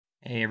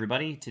Hey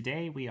everybody,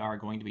 today we are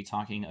going to be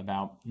talking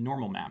about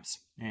normal maps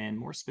and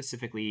more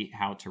specifically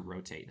how to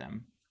rotate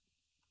them.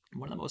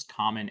 One of the most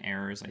common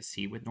errors I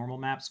see with normal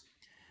maps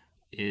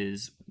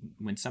is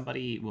when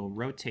somebody will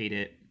rotate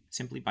it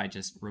simply by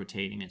just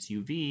rotating its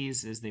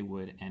UVs as they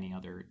would any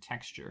other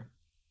texture.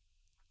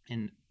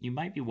 And you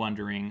might be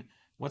wondering,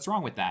 what's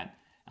wrong with that?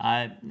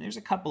 There's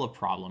a couple of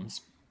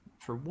problems.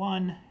 For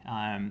one,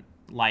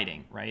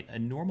 lighting, right? A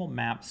normal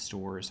map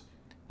stores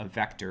a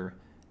vector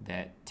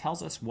that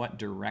tells us what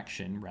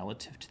direction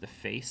relative to the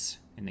face,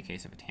 in the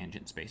case of a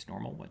tangent space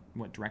normal,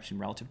 what direction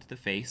relative to the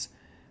face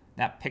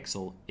that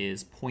pixel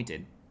is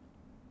pointed.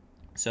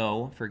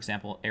 So, for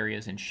example,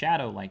 areas in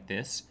shadow like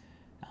this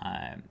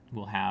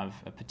will have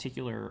a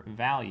particular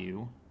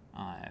value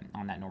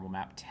on that normal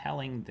map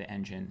telling the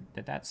engine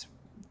that that's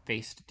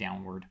faced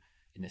downward,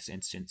 in this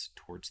instance,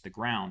 towards the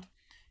ground.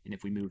 And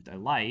if we move the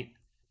light,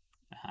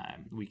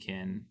 we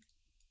can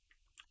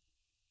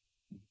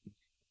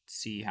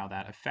see how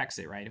that affects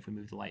it, right? If we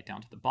move the light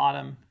down to the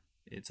bottom,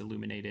 it's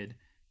illuminated.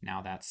 Now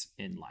that's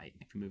in light.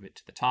 If we move it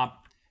to the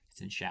top,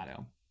 it's in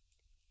shadow.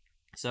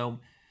 So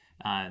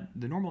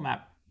the normal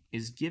map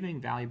is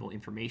giving valuable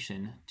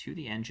information to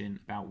the engine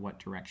about what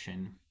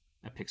direction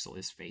a pixel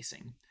is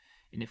facing.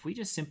 And if we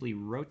just simply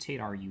rotate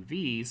our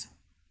UVs,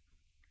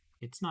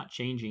 it's not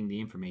changing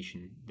the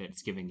information that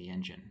it's giving the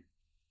engine.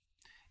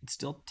 It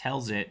still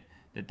tells it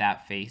that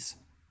that face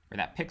or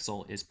that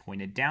pixel is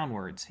pointed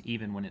downwards,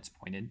 even when it's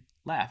pointed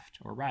left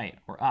or right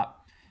or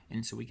up.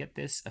 And so we get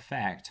this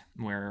effect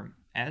where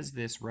as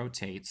this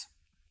rotates,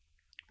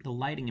 the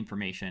lighting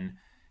information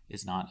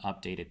is not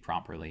updated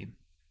properly.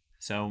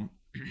 So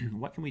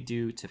what can we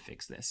do to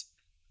fix this?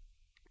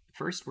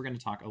 First, we're going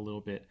to talk a little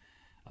bit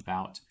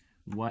about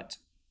what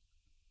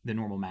the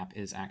normal map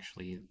is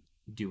actually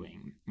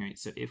doing. Right?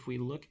 So if we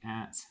look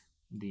at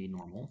the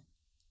normal,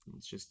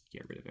 let's just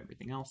get rid of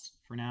everything else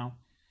for now.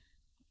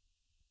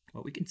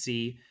 What we can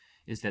see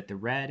is that the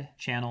red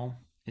channel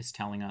is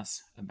telling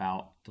us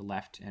about the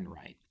left and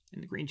right,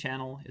 and the green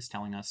channel is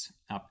telling us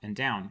up and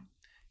down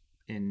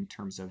in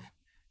terms of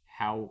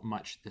how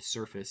much the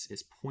surface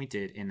is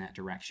pointed in that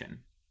direction.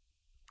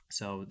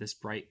 So this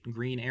bright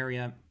green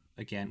area,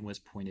 again, was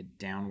pointed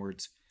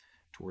downwards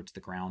towards the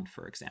ground,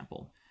 for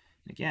example.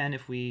 And again,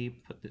 if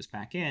we put this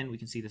back in, we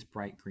can see this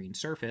bright green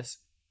surface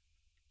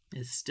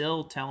is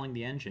still telling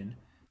the engine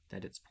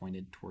that it's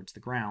pointed towards the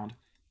ground,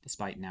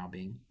 despite now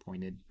being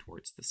pointed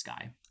towards the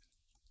sky.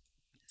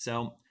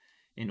 So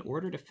in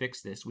order to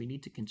fix this, we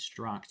need to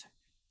construct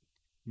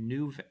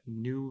new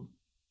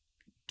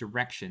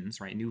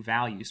directions, right? New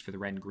values for the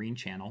red and green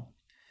channel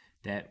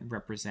that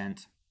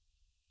represent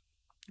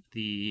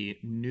the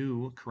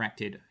new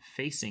corrected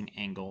facing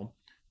angle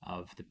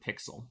of the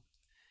pixel.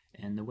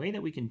 And the way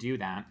that we can do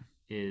that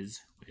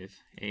is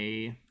with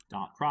a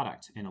dot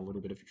product and a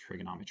little bit of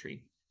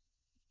trigonometry.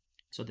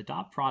 So the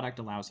dot product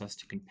allows us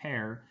to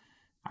compare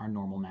our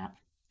normal map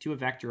to a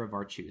vector of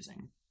our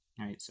choosing.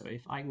 All right, so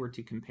if I were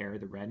to compare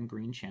the red and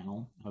green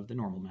channel of the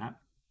normal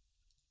map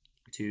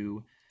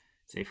to,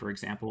 say, for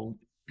example,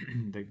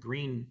 the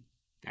green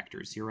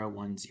vector 0,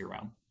 1,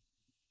 0,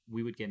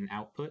 we would get an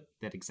output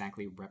that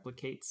exactly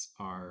replicates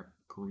our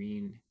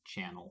green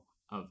channel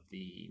of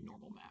the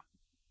normal map.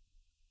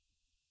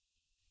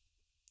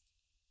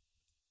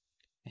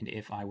 And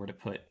if I were to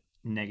put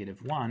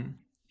 -1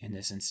 in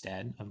this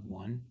instead of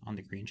 1 on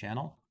the green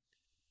channel,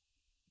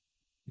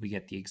 we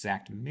get the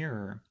exact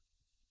mirror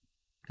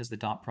because the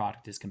dot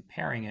product is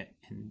comparing it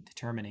and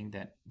determining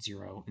that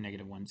 0,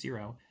 -1,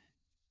 0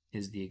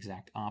 is the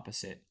exact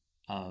opposite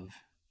of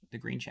the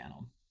green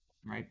channel,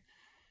 right?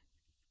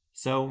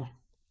 So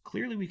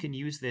clearly we can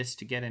use this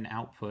to get an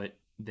output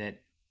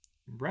that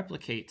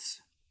replicates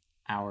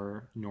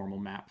our normal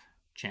map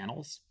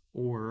channels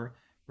or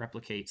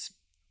replicates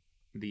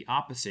the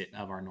opposite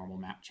of our normal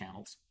map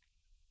channels.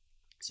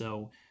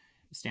 So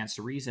it stands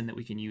to reason that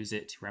we can use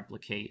it to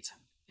replicate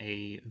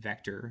a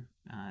vector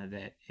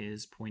that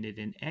is pointed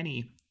in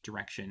any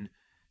direction,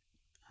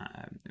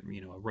 a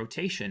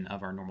rotation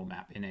of our normal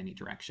map in any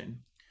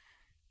direction.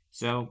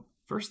 So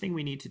first thing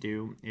we need to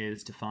do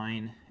is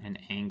define an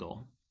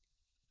angle.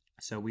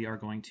 So we are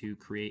going to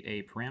create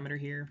a parameter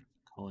here,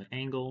 call it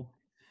angle,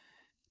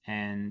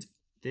 and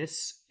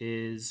this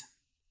is,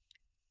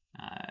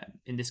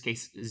 in this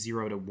case,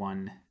 0 to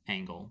 1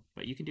 angle,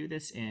 but you can do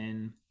this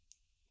in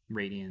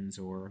radians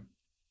or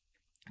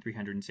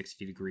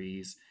 360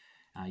 degrees.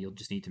 You'll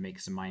just need to make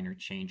some minor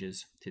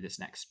changes to this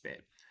next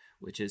bit,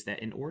 which is that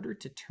in order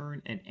to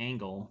turn an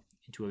angle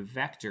into a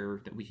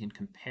vector that we can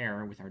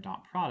compare with our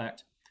dot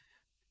product,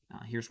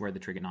 here's where the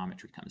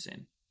trigonometry comes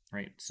in,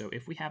 right? So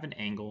if we have an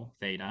angle,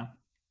 theta,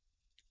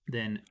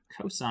 then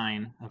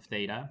cosine of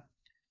theta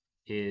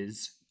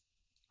is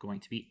going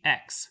to be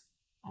x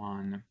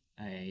on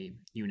a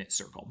unit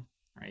circle,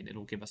 right?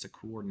 It'll give us a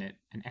coordinate,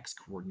 an x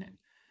coordinate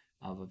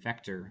of a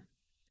vector,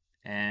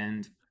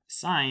 and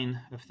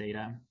sine of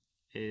theta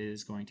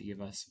is going to give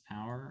us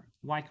our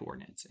y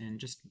coordinates. And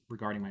just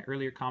regarding my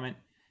earlier comment,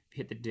 if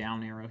you hit the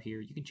down arrow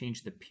here, you can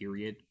change the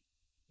period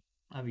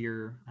of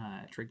your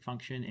trig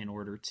function in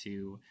order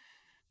to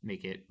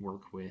make it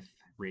work with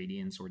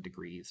radians or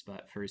degrees.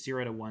 But for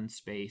 0 to 1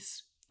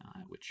 space,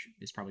 which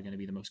is probably going to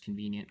be the most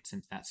convenient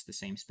since that's the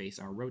same space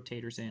our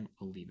rotator's in,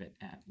 we'll leave it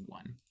at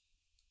 1.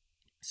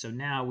 So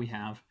now we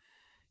have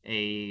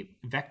a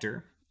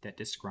vector that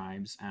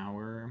describes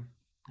our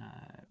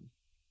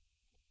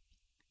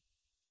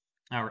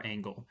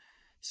angle.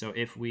 So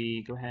if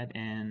we go ahead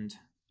and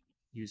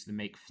use the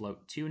make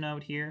float 2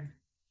 node here,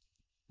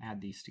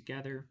 add these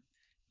together,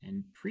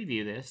 and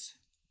preview this,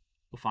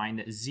 we'll find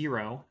that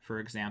 0, for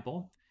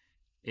example,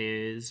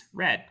 is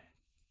red.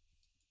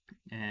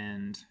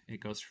 And it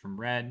goes from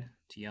red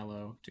to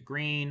yellow to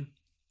green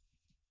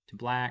to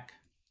black,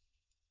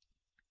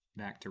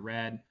 back to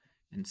red,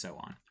 and so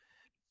on,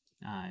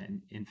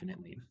 and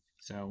infinitely.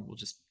 So we'll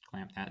just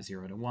clamp that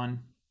 0 to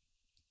 1.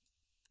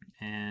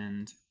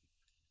 And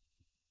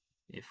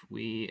if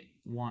we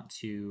want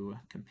to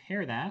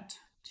compare that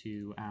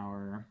to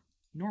our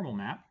normal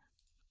map,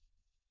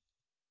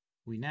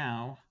 we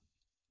now,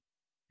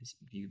 as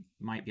you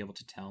might be able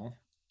to tell,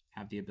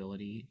 have the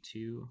ability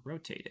to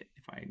rotate it.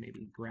 If I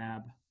maybe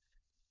grab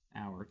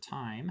our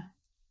time,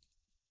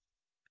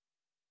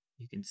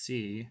 you can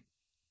see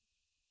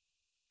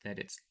that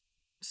it's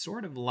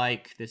sort of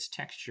like this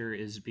texture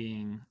is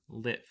being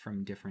lit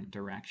from different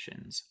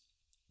directions.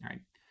 All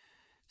right,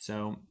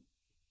 so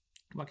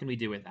what can we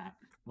do with that?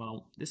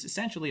 Well, this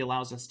essentially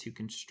allows us to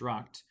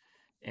construct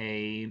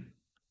a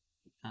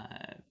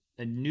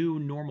new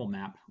normal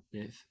map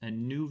with a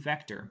new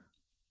vector.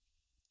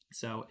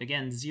 So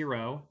again,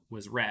 0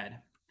 was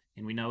red,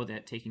 and we know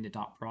that taking the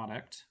dot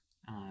product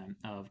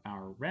of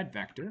our red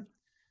vector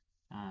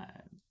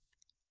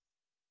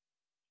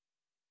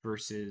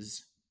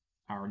versus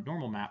our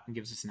normal map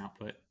gives us an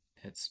output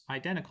that's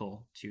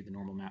identical to the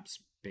normal map's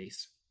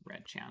base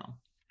red channel.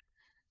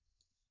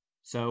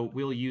 So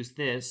we'll use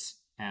this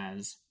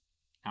as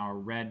our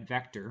red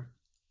vector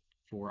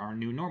for our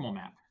new normal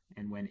map.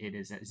 And when it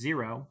is at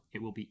 0,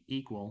 it will be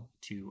equal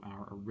to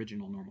our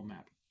original normal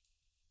map.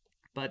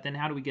 But then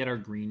how do we get our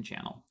green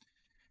channel?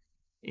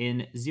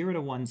 In 0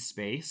 to 1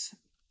 space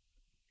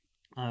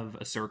of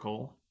a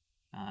circle,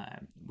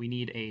 we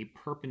need a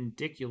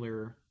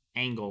perpendicular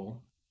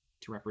angle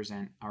to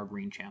represent our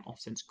green channel,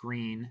 since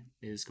green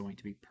is going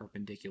to be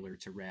perpendicular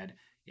to red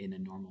in a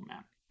normal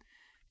map.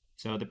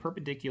 So the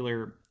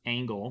perpendicular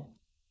angle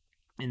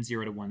in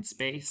 0 to 1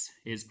 space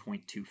is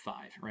 0.25,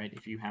 right?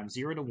 If you have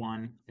 0 to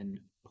 1,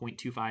 then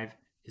 0.25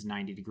 is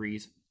 90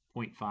 degrees,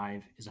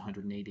 0.5 is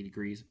 180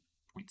 degrees,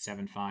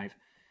 0.75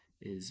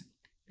 is,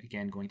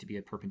 again, going to be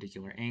a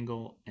perpendicular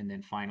angle, and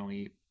then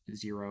finally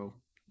 0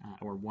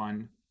 or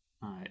 1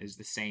 is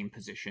the same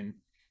position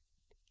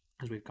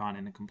as we've gone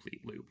in a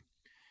complete loop,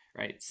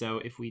 right? So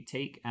if we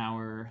take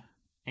our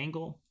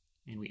angle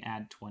and we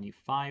add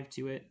 25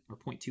 to it, or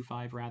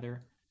 0.25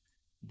 rather,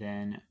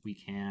 then we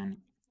can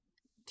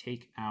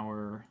take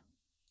our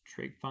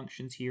trig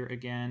functions here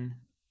again,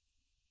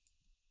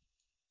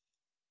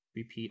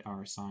 repeat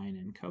our sine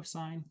and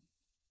cosine,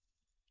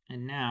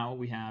 and now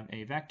we have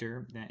a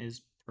vector that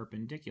is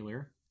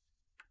perpendicular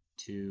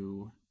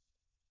to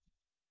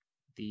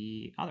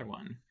the other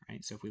one,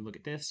 right? So if we look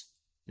at this,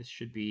 this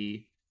should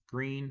be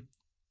green,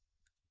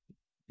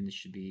 and this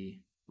should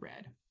be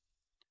red.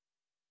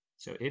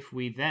 So if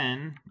we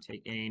then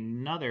take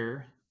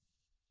another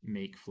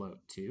make float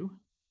 2,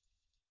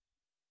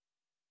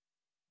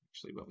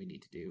 actually what we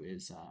need to do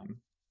is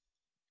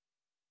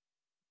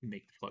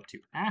make the float 2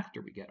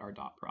 after we get our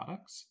dot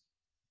products.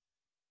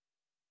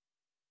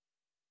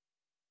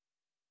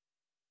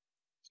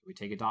 So we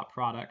take a dot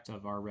product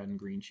of our red and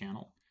green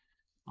channel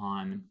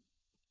on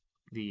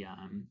the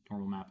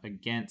normal map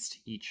against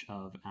each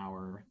of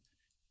our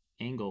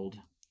angled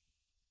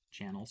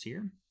channels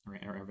here, or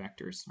our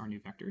vectors, our new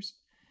vectors,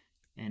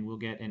 and we'll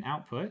get an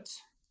output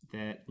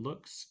that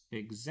looks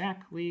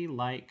exactly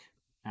like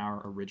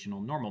our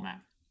original normal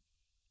map,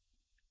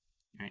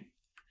 right?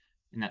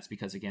 And that's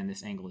because, again,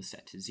 this angle is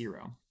set to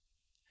 0.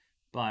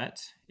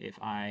 But if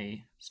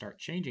I start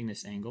changing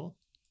this angle,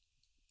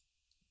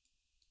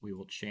 we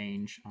will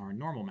change our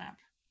normal map.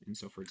 And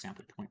so, for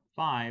example,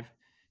 0.5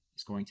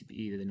 is going to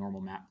be the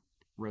normal map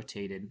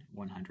rotated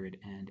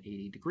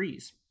 180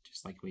 degrees,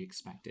 just like we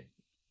expected.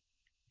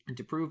 And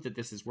to prove that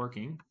this is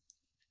working,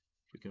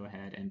 if we go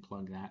ahead and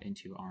plug that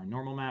into our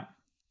normal map,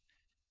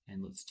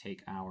 and let's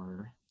take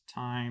our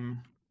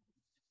time,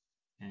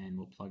 and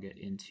we'll plug it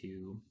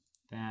into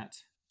that,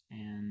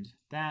 and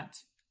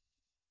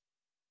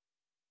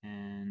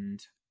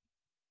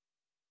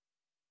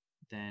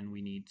then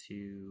we need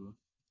to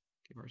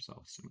give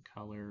ourselves some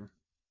color,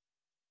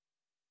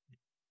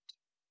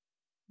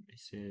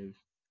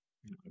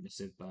 not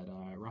emissive, but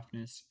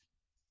roughness.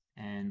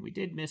 And we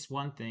did miss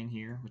one thing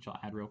here, which I'll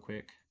add real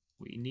quick.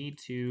 We need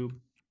to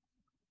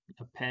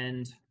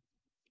append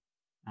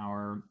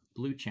our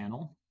blue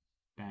channel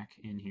back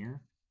in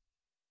here.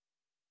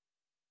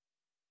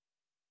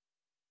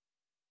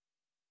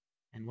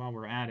 And while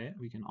we're at it,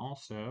 we can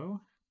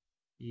also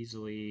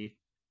easily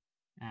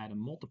add a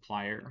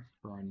multiplier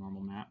for our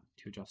normal map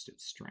to adjust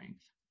its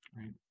strength,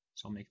 right?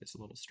 So I'll make this a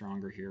little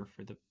stronger here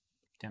for the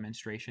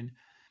demonstration.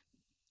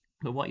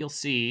 But what you'll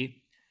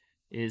see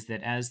is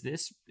that as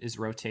this is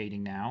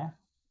rotating now,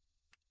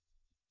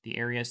 the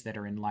areas that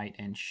are in light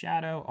and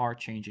shadow are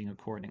changing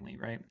accordingly,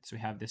 right? So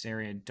we have this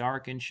area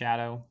dark and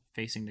shadow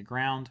facing the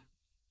ground.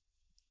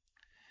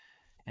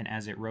 And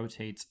as it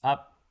rotates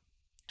up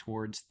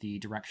towards the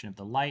direction of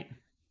the light,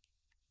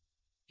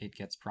 it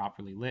gets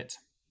properly lit.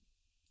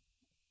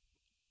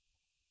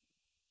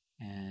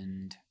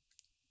 And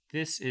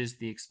this is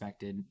the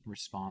expected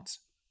response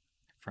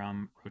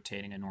from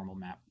rotating a normal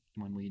map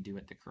when we do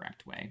it the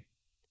correct way.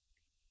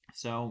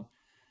 So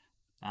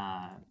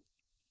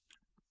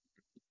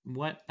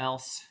what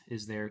else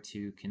is there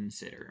to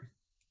consider?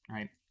 All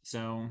right,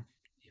 so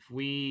if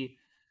we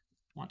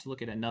want to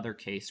look at another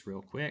case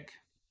real quick,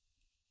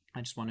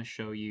 I just want to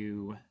show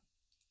you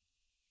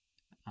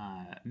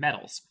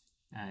metals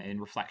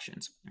and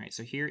reflections. All right,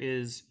 so here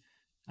is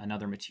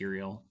another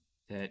material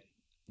that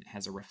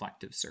has a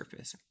reflective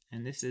surface,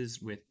 and this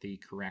is with the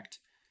correct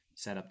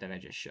setup that I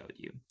just showed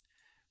you.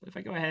 But if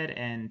I go ahead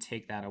and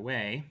take that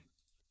away,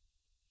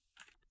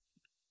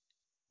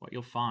 what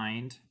you'll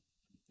find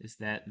is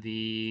that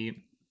the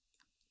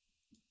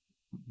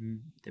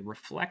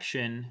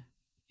reflection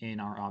in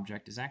our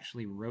object is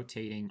actually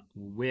rotating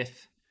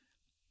with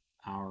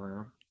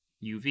our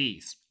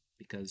UVs,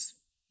 because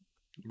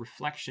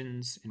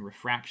reflections and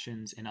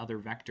refractions and other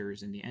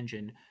vectors in the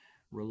engine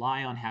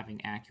rely on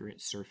having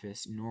accurate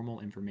surface normal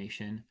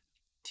information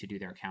to do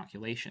their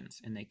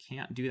calculations, and they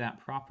can't do that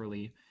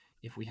properly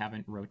if we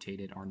haven't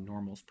rotated our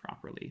normals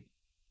properly.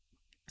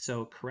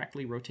 So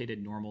correctly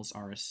rotated normals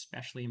are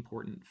especially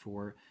important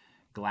for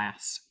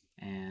glass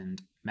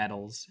and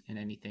metals and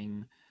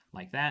anything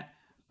like that,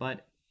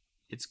 but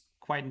it's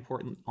quite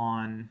important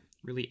on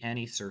really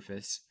any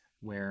surface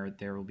where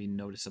there will be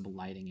noticeable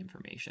lighting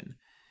information.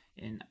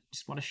 And I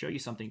just want to show you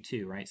something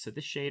too, right? So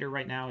this shader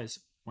right now is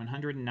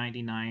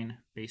 199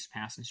 base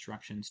pass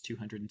instructions,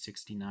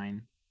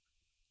 269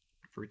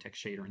 vertex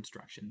shader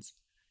instructions.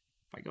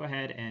 If I go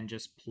ahead and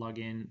just plug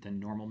in the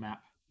normal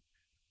map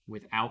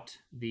without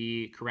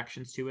the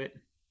corrections to it,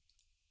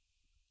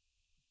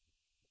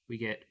 we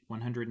get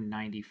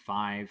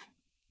 195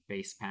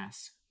 base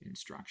pass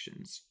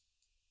instructions.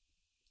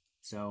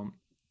 So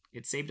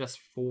it saved us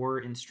 4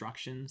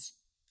 instructions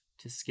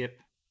to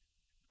skip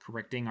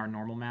correcting our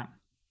normal map,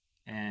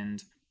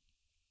 and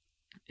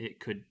it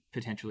could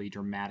potentially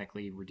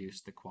dramatically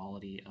reduce the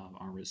quality of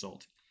our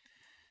result.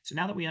 So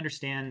now that we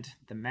understand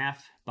the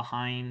math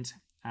behind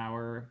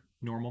our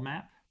normal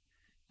map,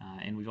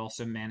 and we've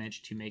also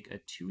managed to make a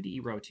 2D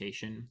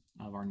rotation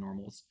of our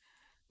normals,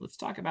 let's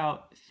talk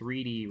about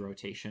 3D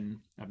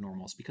rotation of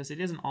normals, because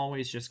it isn't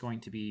always just going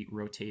to be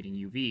rotating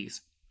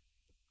UVs.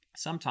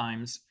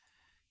 Sometimes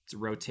it's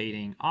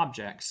rotating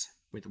objects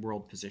with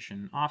world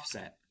position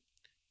offset.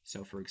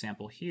 So for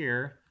example,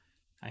 here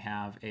I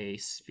have a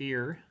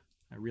sphere,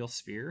 a real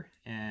sphere,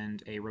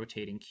 and a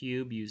rotating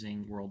cube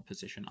using world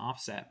position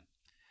offset.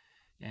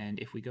 And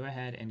if we go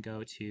ahead and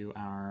go to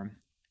our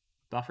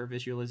buffer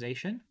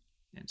visualization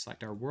and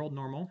select our world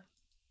normal,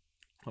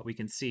 what we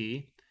can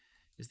see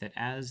is that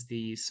as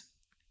these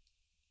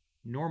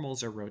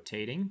normals are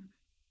rotating,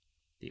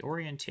 the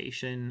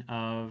orientation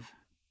of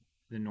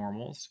the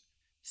normals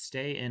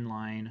stay in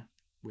line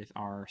with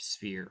our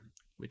sphere,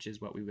 which is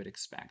what we would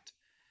expect.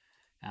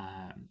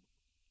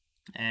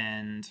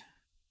 And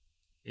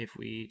if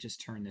we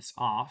just turn this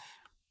off,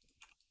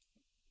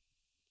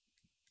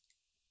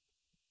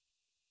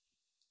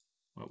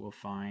 what we'll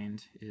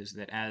find is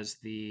that as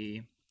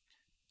the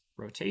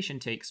rotation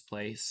takes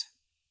place,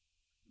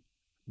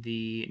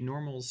 the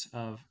normals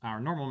of our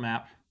normal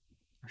map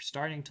are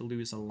starting to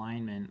lose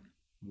alignment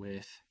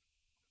with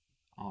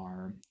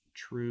our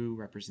true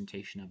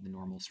representation of the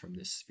normals from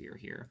this sphere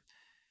here.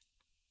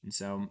 And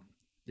so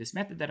this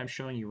method that I'm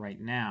showing you right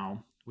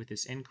now with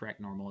this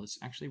incorrect normal is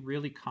actually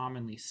really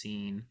commonly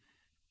seen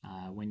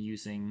when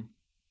using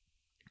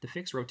the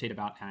fixed rotate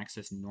about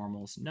axis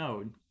normals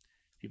node.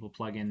 People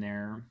plug in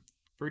their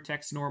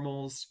vertex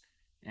normals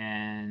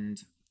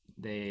and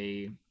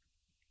they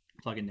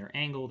plug in their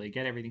angle, they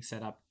get everything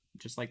set up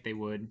just like they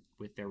would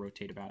with their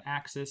rotate about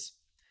axis,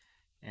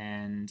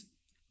 and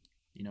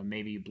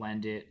maybe you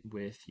blend it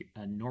with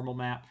a normal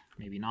map,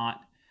 maybe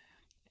not,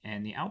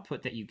 and the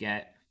output that you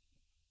get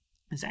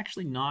is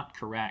actually not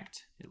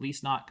correct, at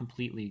least not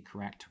completely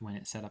correct when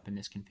it's set up in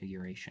this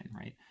configuration,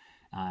 right?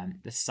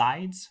 The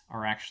sides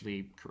are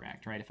actually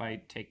correct, right? If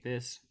I take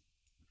this,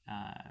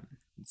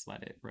 let's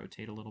let it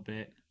rotate a little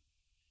bit.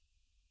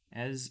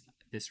 As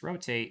this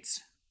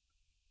rotates,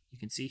 you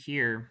can see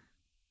here,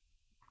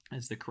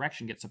 as the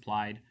correction gets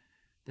applied,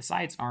 the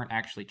sides aren't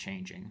actually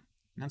changing.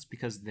 And that's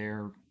because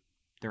they're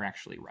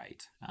actually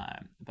right.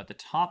 But the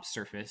top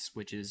surface,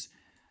 which is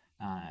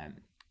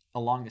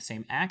along the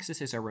same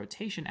axis as our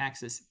rotation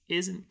axis,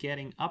 isn't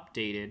getting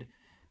updated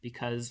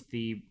because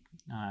the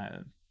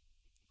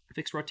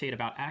fixed rotate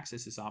about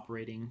axis is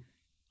operating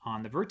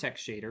on the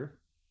vertex shader,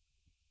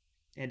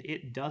 and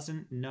it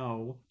doesn't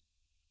know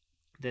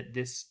that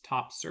this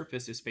top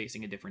surface is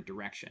facing a different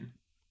direction,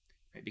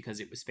 right? Because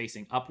it was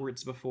facing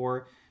upwards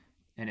before,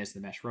 and as the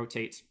mesh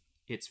rotates,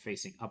 it's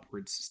facing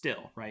upwards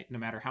still, right? No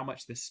matter how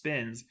much this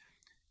spins,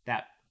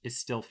 that is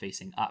still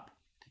facing up.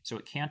 So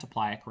it can't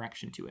apply a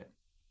correction to it.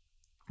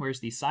 Whereas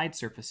these side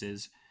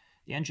surfaces,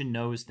 the engine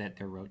knows that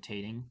they're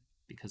rotating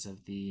because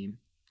of the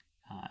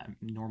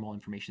normal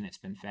information that's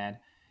been fed,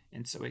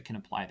 and so it can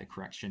apply the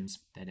corrections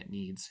that it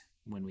needs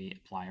when we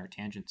apply our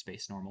tangent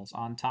space normals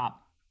on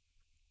top.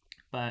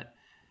 But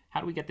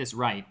how do we get this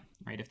right?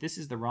 If this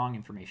is the wrong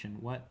information,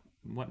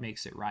 what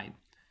makes it right?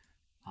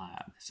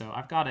 So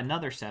I've got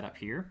another setup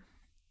here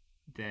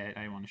that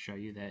I want to show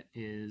you that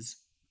is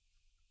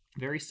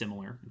very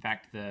similar. In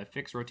fact, the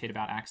fixed rotate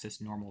about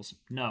axis normals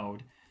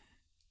node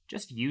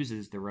just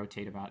uses the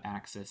rotate about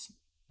axis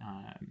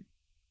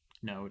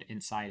node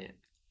inside it.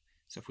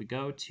 So if we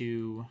go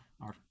to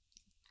our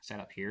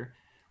setup here,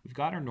 we've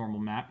got our normal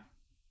map,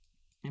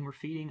 and we're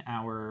feeding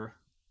our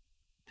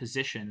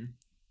position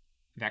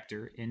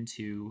vector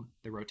into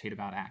the rotate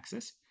about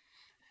axis.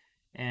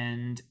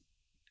 And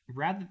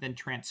rather than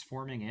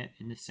transforming it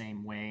in the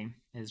same way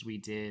as we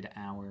did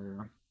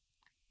our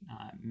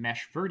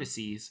mesh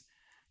vertices,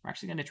 we're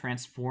actually going to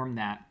transform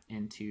that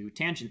into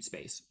tangent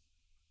space,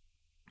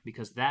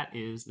 because that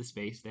is the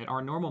space that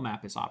our normal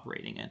map is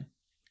operating in.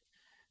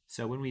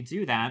 So when we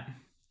do that,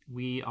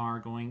 we are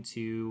going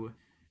to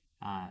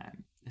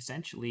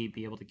essentially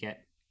be able to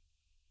get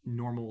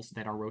normals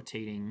that are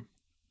rotating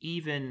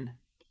even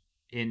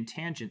in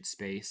tangent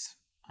space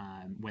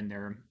when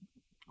they're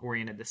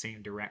oriented the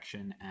same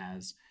direction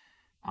as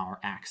our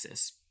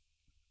axis.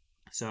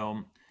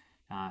 So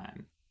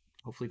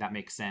hopefully that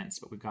makes sense.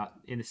 But we've got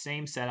in the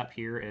same setup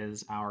here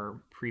as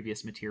our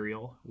previous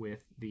material with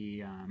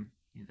the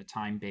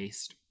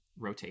time-based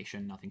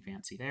rotation, nothing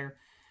fancy there.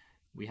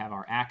 We have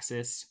our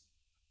axis,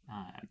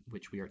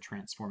 which we are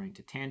transforming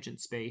to tangent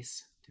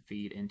space to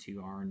feed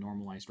into our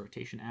normalized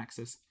rotation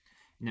axis.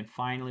 And then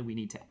finally, we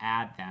need to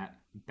add that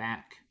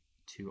back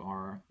to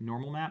our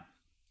normal map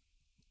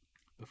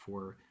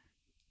before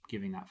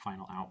giving that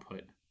final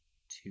output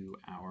to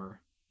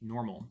our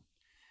normal.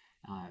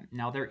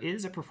 Now, there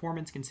is a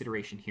performance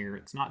consideration here.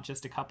 It's not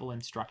just a couple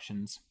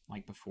instructions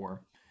like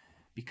before,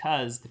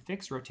 because the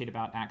fixed rotate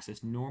about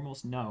axis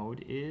normals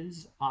node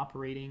is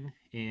operating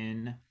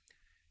in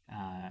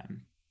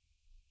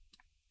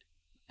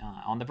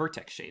on the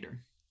vertex shader.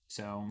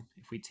 So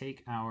if we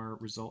take our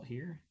result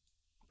here,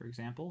 for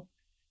example,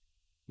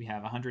 we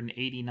have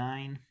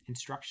 189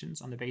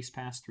 instructions on the base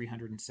pass,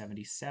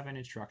 377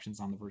 instructions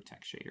on the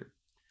vertex shader.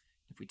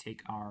 If we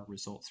take our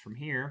results from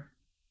here,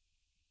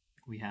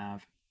 we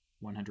have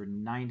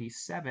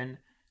 197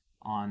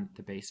 on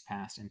the base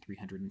pass and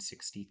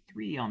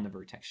 363 on the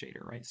vertex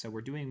shader, right? So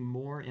we're doing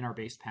more in our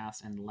base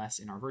pass and less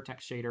in our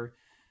vertex shader,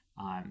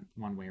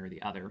 one way or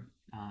the other.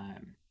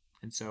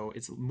 And so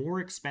it's more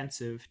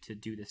expensive to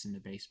do this in the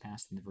base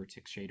pass than the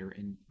vertex shader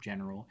in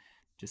general,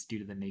 just due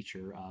to the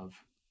nature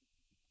of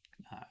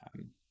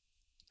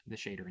the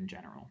shader in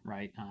general,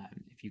 right?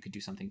 If you could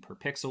do something per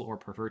pixel or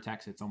per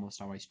vertex, it's almost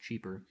always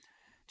cheaper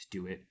to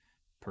do it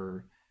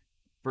per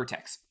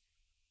vertex.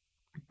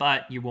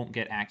 But you won't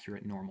get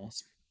accurate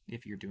normals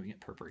if you're doing it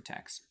per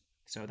vertex.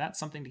 So that's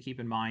something to keep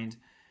in mind,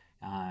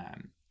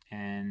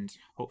 and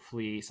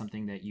hopefully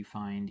something that you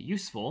find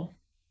useful.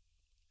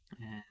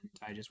 And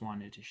I just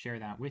wanted to share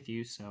that with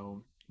you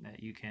so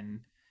that you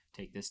can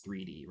take this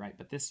 3D, right?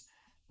 But this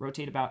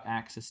rotate about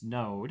axis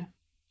node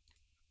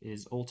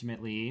is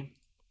ultimately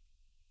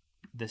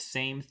the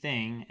same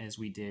thing as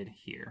we did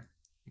here,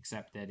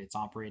 except that it's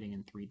operating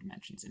in 3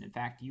 dimensions. And in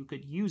fact, you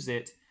could use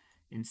it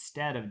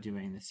instead of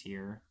doing this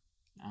here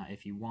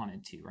if you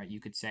wanted to, right? You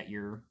could set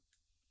your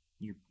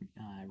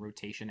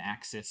rotation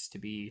axis to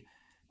be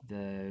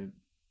the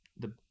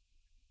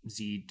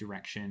Z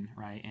direction,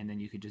 right? And then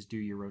you could just do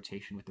your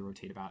rotation with the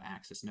rotate about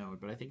axis node.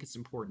 But I think it's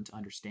important to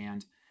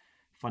understand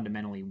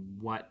fundamentally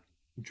what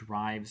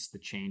drives the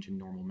change in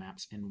normal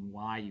maps and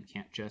why you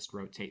can't just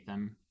rotate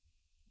them.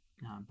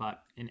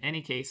 But in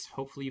any case,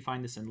 hopefully you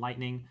find this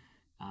enlightening.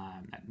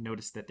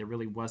 Notice that there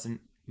really wasn't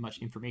much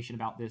information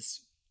about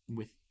this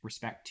with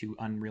respect to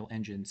Unreal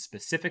Engine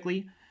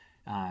specifically.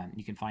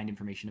 You can find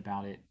information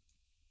about it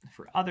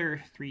for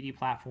other 3D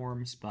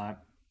platforms,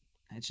 but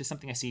it's just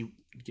something I see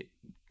get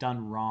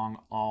done wrong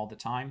all the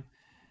time.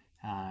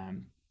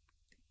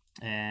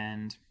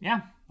 And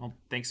yeah, well,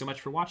 thanks so much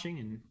for watching,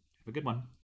 and have a good one.